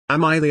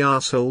Am I the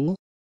asshole?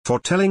 For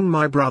telling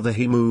my brother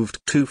he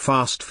moved too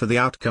fast for the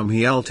outcome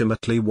he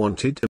ultimately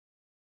wanted?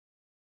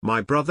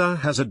 My brother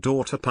has a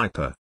daughter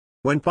Piper.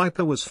 When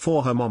Piper was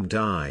 4 her mom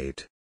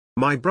died.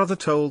 My brother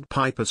told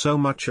Piper so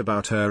much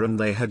about her and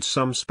they had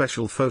some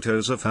special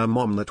photos of her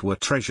mom that were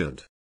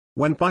treasured.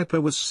 When Piper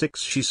was 6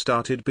 she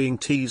started being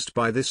teased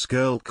by this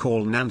girl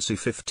called Nancy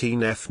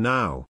 15F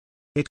now.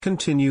 It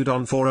continued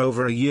on for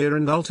over a year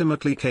and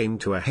ultimately came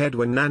to a head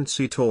when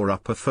Nancy tore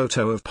up a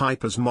photo of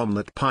Piper's mom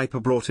that Piper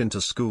brought into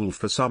school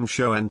for some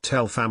show and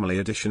tell family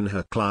edition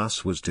her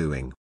class was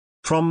doing.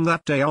 From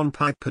that day on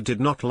Piper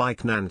did not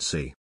like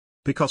Nancy.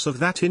 Because of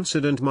that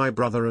incident my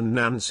brother and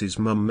Nancy's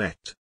mum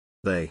met.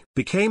 They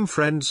became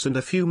friends and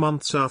a few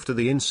months after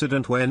the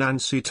incident where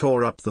Nancy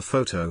tore up the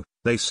photo,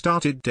 they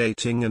started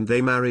dating and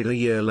they married a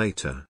year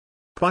later.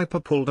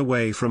 Piper pulled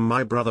away from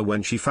my brother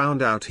when she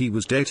found out he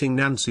was dating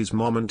Nancy's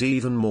mom and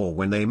even more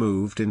when they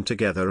moved in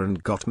together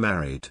and got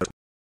married.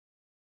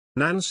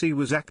 Nancy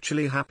was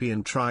actually happy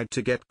and tried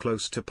to get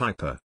close to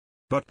Piper.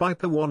 But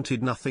Piper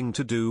wanted nothing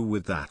to do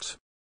with that.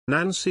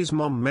 Nancy's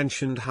mom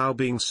mentioned how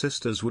being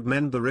sisters would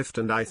mend the rift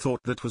and I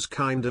thought that was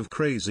kind of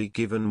crazy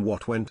given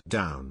what went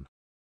down.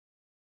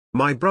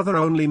 My brother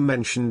only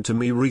mentioned to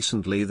me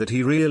recently that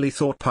he really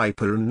thought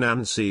Piper and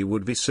Nancy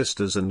would be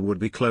sisters and would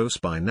be close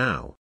by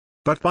now.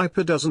 But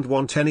Piper doesn't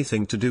want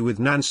anything to do with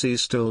Nancy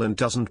still and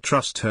doesn't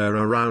trust her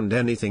around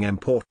anything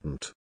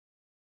important.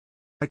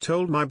 I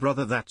told my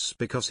brother that's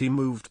because he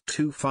moved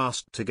too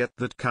fast to get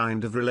that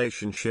kind of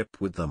relationship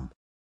with them.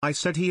 I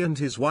said he and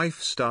his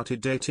wife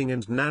started dating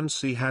and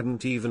Nancy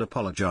hadn't even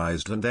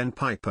apologized and then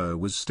Piper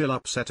was still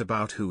upset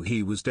about who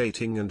he was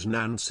dating and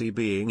Nancy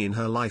being in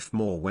her life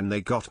more when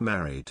they got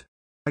married.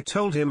 I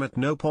told him at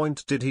no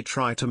point did he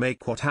try to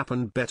make what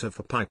happened better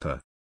for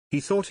Piper. He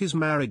thought his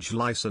marriage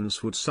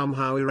license would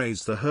somehow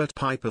erase the hurt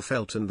Piper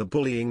felt and the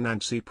bullying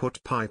Nancy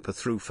put Piper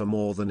through for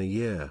more than a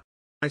year.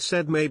 I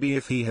said maybe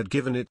if he had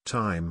given it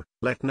time,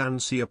 let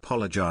Nancy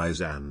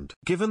apologize and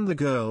given the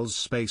girls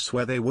space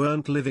where they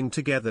weren't living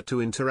together to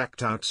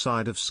interact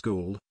outside of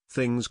school,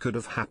 things could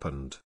have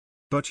happened.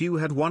 But you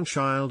had one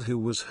child who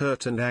was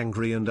hurt and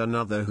angry and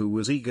another who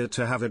was eager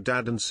to have a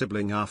dad and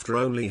sibling after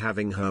only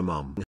having her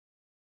mom.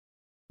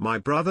 My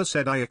brother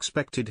said I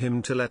expected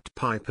him to let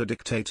Piper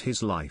dictate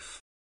his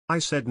life. I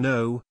said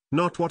no,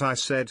 not what I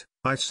said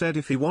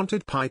if he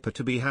wanted Piper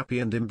to be happy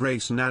and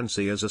embrace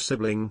Nancy as a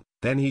sibling,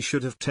 then he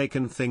should have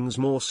taken things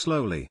more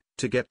slowly,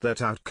 to get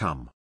that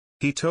outcome.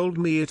 He told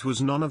me it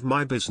was none of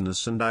my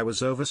business and I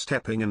was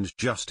overstepping and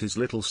just his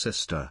little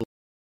sister.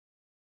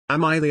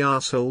 Am I the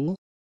asshole?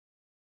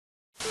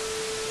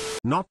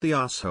 Not the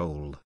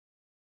asshole.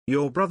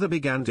 Your brother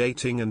began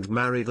dating and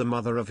married the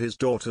mother of his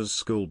daughter's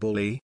school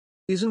bully?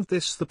 Isn't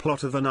this the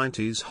plot of a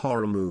 90s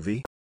horror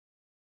movie?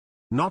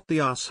 Not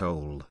the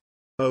asshole.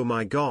 Oh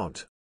my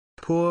god.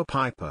 Poor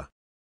Piper.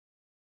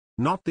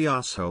 Not the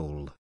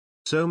asshole.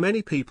 So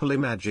many people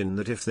imagine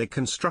that if they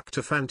construct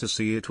a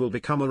fantasy it will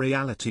become a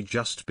reality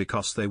just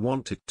because they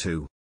want it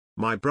to.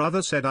 My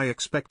brother said I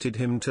expected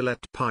him to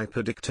let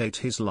Piper dictate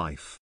his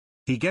life.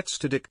 He gets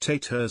to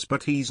dictate hers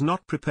but he's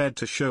not prepared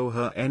to show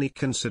her any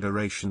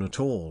consideration at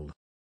all.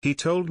 He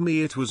told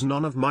me it was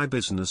none of my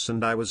business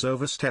and I was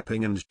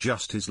overstepping and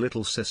just his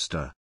little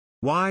sister.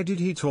 Why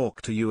did he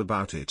talk to you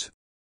about it?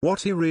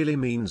 What he really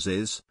means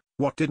is,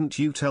 what didn't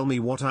you tell me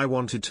what I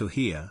wanted to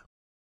hear?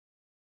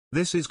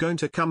 This is going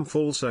to come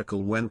full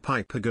circle when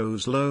Piper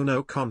goes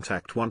no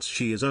contact once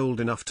she is old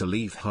enough to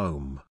leave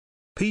home.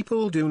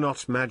 People do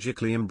not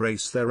magically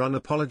embrace their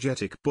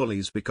unapologetic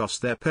bullies because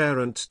their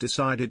parent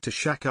decided to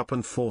shack up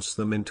and force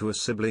them into a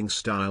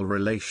sibling-style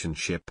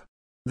relationship.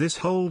 This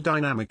whole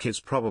dynamic is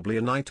probably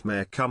a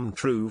nightmare come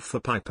true for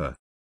Piper.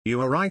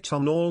 You are right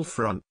on all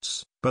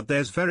fronts, but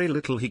there's very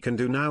little he can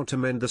do now to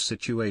mend the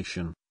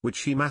situation, which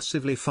he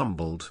massively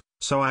fumbled,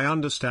 so I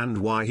understand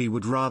why he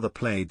would rather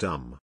play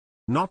dumb.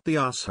 Not the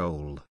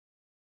asshole.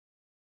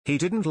 He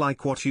didn't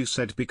like what you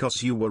said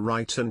because you were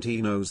right and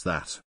he knows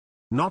that.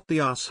 Not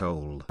the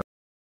asshole.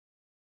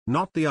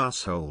 Not the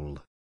asshole.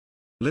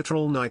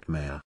 Literal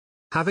nightmare.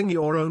 Having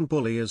your own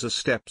bully as a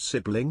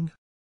step-sibling?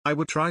 I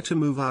would try to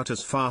move out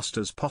as fast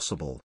as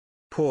possible.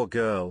 Poor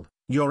girl,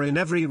 you're in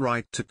every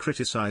right to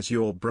criticize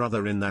your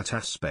brother in that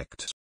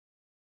aspect.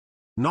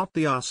 Not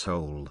the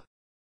asshole.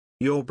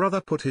 Your brother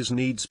put his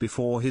needs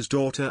before his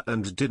daughter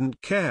and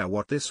didn't care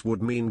what this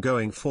would mean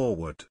going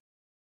forward.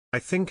 I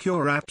think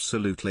you're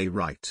absolutely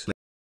right.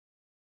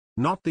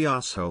 Not the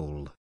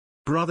asshole.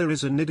 Brother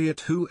is an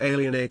idiot who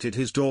alienated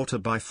his daughter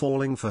by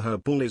falling for her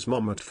bully's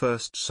mom at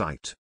first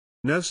sight.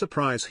 No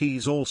surprise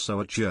he's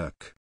also a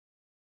jerk.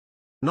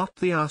 Not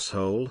the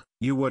asshole,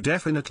 you were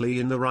definitely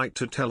in the right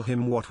to tell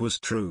him what was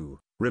true.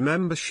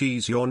 Remember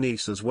she's your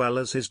niece as well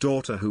as his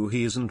daughter who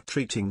he isn't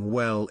treating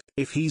well.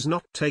 If he's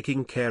not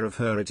taking care of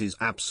her it is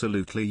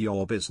absolutely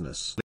your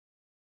business.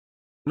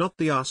 Not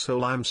the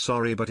asshole. I'm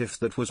sorry but if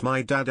that was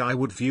my dad I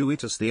would view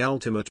it as the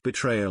ultimate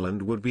betrayal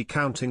and would be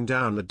counting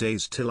down the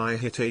days till I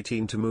hit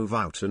 18 to move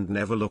out and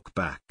never look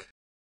back.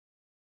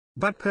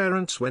 Bad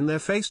parents when they're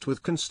faced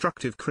with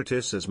constructive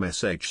criticism.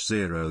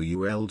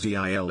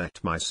 H0ULDIL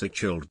let my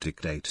child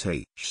dictate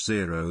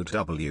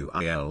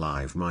H0WIL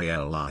live my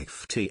L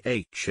life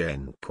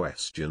THN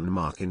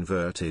inverted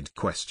inverted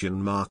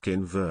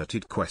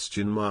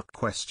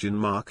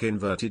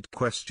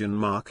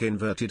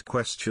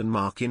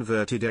inverted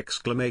inverted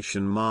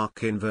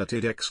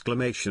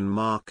exclamation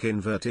mark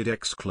inverted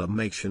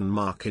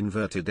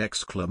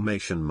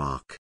exclamation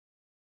mark.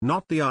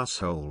 Not the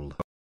asshole.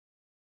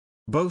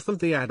 Both of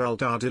the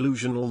adult are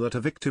delusional that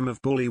a victim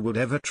of bully would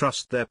ever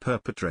trust their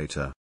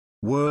perpetrator.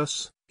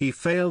 Worse, he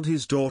failed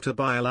his daughter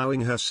by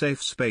allowing her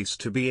safe space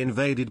to be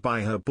invaded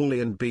by her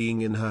bully and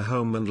being in her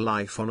home and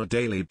life on a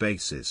daily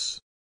basis.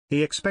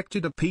 He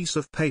expected a piece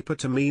of paper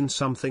to mean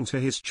something to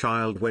his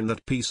child when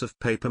that piece of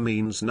paper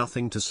means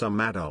nothing to some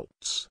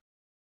adults.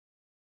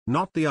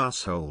 Not the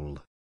asshole.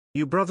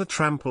 Your brother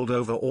trampled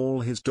over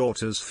all his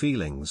daughter's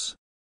feelings.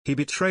 He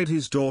betrayed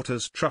his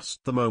daughter's trust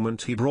the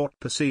moment he brought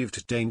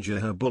perceived danger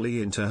her bully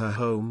into her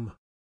home.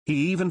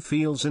 He even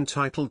feels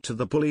entitled to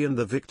the bully and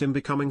the victim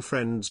becoming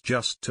friends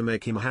just to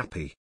make him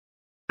happy.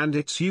 And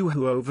it's you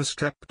who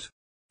overstepped.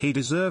 He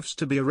deserves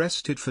to be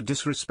arrested for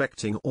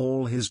disrespecting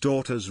all his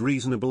daughter's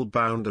reasonable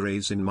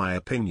boundaries in my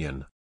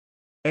opinion.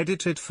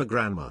 Edited for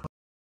grammar.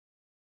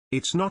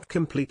 It's not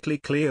completely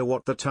clear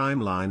what the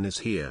timeline is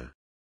here.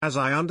 As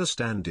I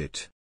understand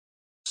it.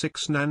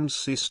 6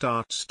 Nancy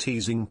starts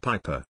teasing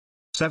Piper.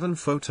 7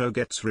 Photo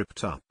gets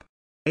ripped up.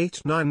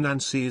 8-9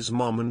 Nancy's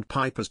mom and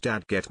Piper's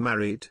dad get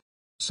married.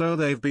 So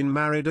they've been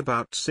married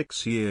about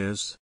 6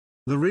 years.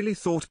 The really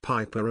thought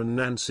Piper and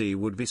Nancy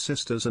would be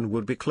sisters and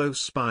would be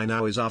close by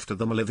now is after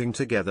them living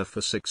together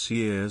for 6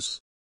 years.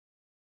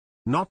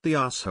 Not the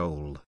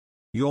asshole.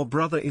 Your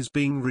brother is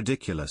being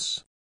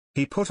ridiculous.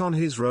 He put on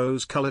his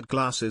rose-colored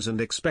glasses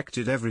and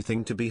expected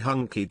everything to be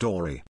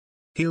hunky-dory.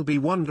 He'll be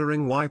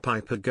wondering why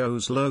Piper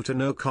goes low to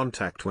no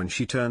contact when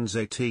she turns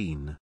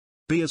 18.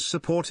 Be as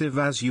supportive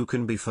as you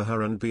can be for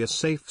her and be a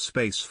safe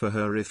space for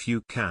her if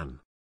you can.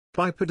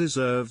 Piper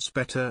deserves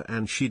better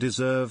and she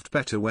deserved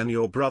better when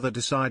your brother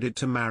decided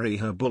to marry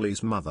her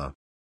bully's mother.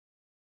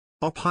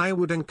 I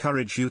would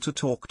encourage you to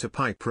talk to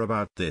Piper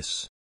about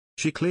this.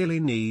 She clearly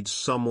needs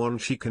someone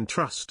she can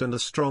trust and a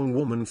strong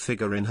woman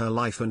figure in her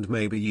life, and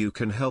maybe you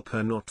can help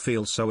her not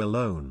feel so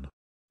alone.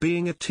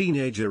 Being a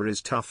teenager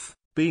is tough,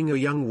 being a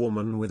young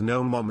woman with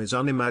no mom is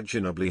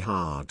unimaginably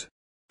hard.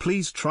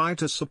 Please try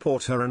to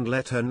support her and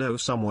let her know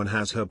someone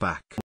has her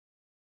back.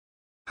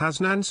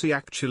 Has Nancy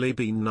actually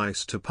been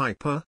nice to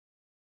Piper?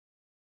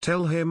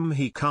 Tell him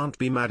he can't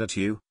be mad at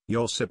you,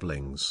 your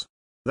siblings.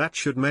 That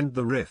should mend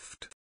the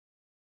rift.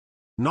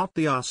 Not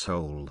the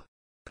asshole.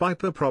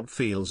 Piper prob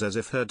feels as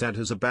if her dad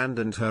has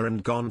abandoned her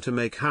and gone to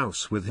make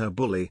house with her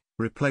bully,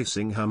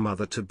 replacing her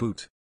mother to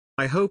boot.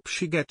 I hope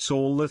she gets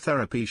all the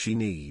therapy she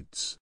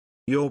needs.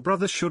 Your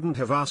brother shouldn't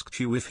have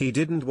asked you if he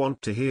didn't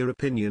want to hear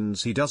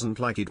opinions he doesn't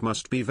like. It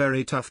must be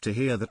very tough to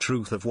hear the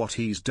truth of what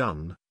he's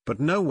done,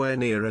 but nowhere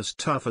near as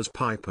tough as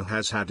Piper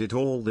has had it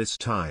all this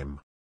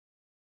time.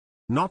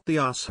 Not the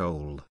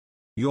asshole.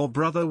 Your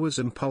brother was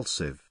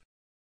impulsive.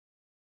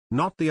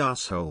 Not the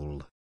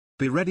asshole.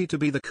 Be ready to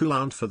be the cool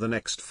aunt for the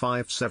next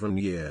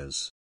 5-7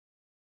 years.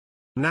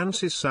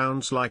 Nancy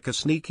sounds like a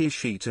sneaky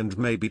sheet and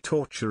may be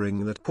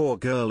torturing that poor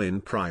girl in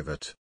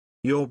private.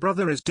 Your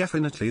brother is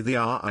definitely the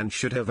and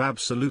should have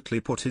absolutely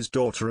put his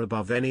daughter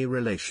above any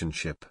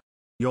relationship.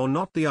 You're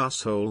not the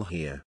asshole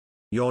here.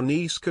 Your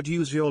niece could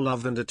use your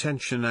love and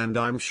attention, and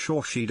I'm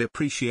sure she'd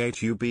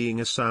appreciate you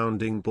being a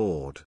sounding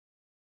board.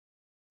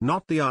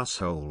 Not the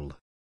asshole.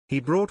 He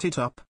brought it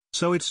up,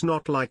 so it's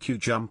not like you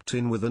jumped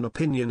in with an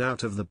opinion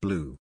out of the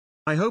blue.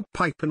 I hope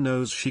Piper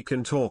knows she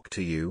can talk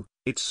to you.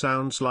 It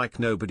sounds like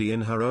nobody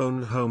in her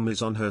own home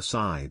is on her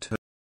side.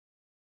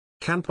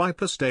 Can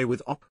Piper stay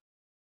with Op?